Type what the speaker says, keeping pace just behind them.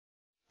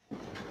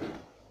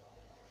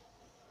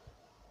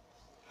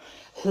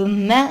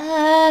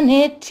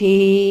Humanity,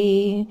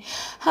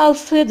 how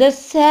feel the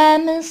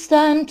sadness,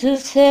 time to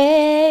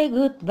say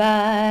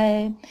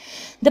goodbye.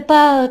 The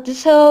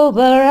party's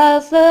over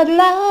as the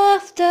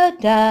laughter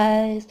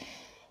dies,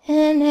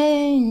 an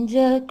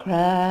angel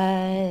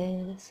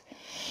cries.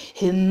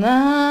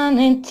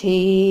 Humanity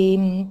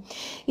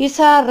is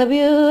a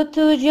rebuke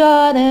to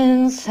your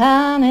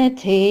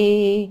insanity.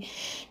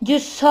 You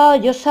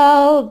sold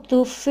yourself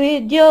to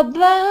feed your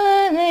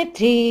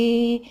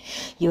vanity,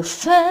 your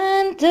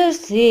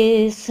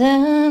fantasies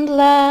and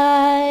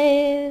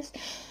lies.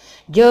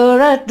 You're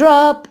a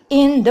drop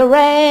in the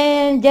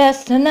rain,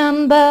 just a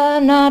number,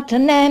 not a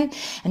name,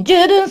 and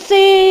you don't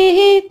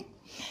see it,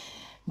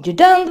 you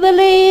don't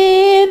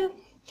believe.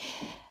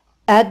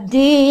 At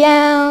the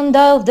end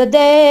of the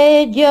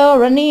day,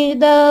 you're a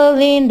needle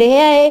in the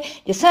eye,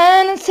 you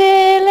stand and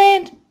seal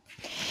it,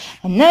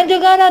 and now you're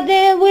gonna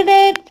deal with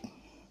it.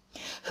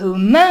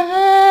 Humanity,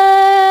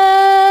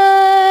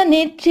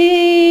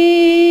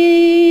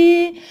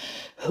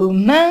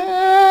 humanity,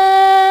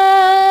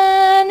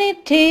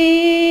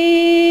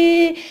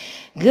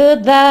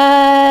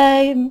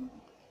 goodbye.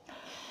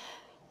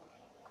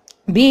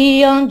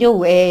 Be on your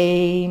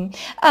way.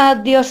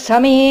 Adios,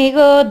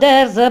 amigo,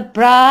 there's a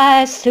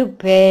price to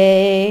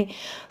pay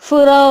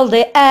for all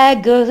the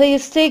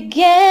egoistic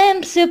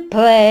games you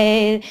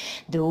played.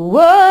 The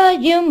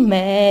world you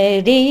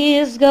made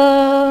is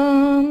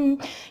gone.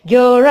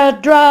 You're a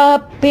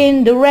drop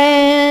in the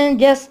rain,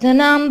 just a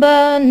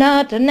number,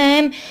 not a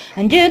name,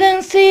 and you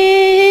don't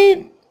see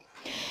it,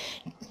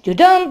 you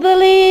don't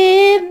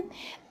believe.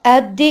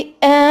 At the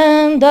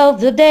end of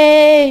the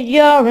day,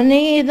 you're a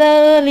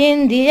needle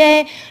in the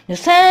air, you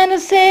stand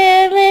and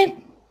seal it,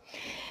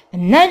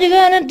 and now you're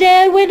gonna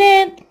deal with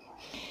it.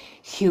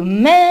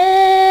 Humanity,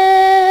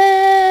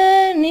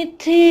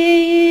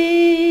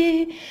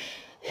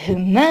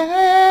 humanity,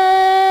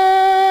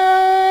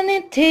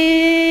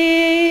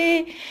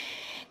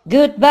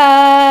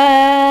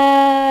 goodbye.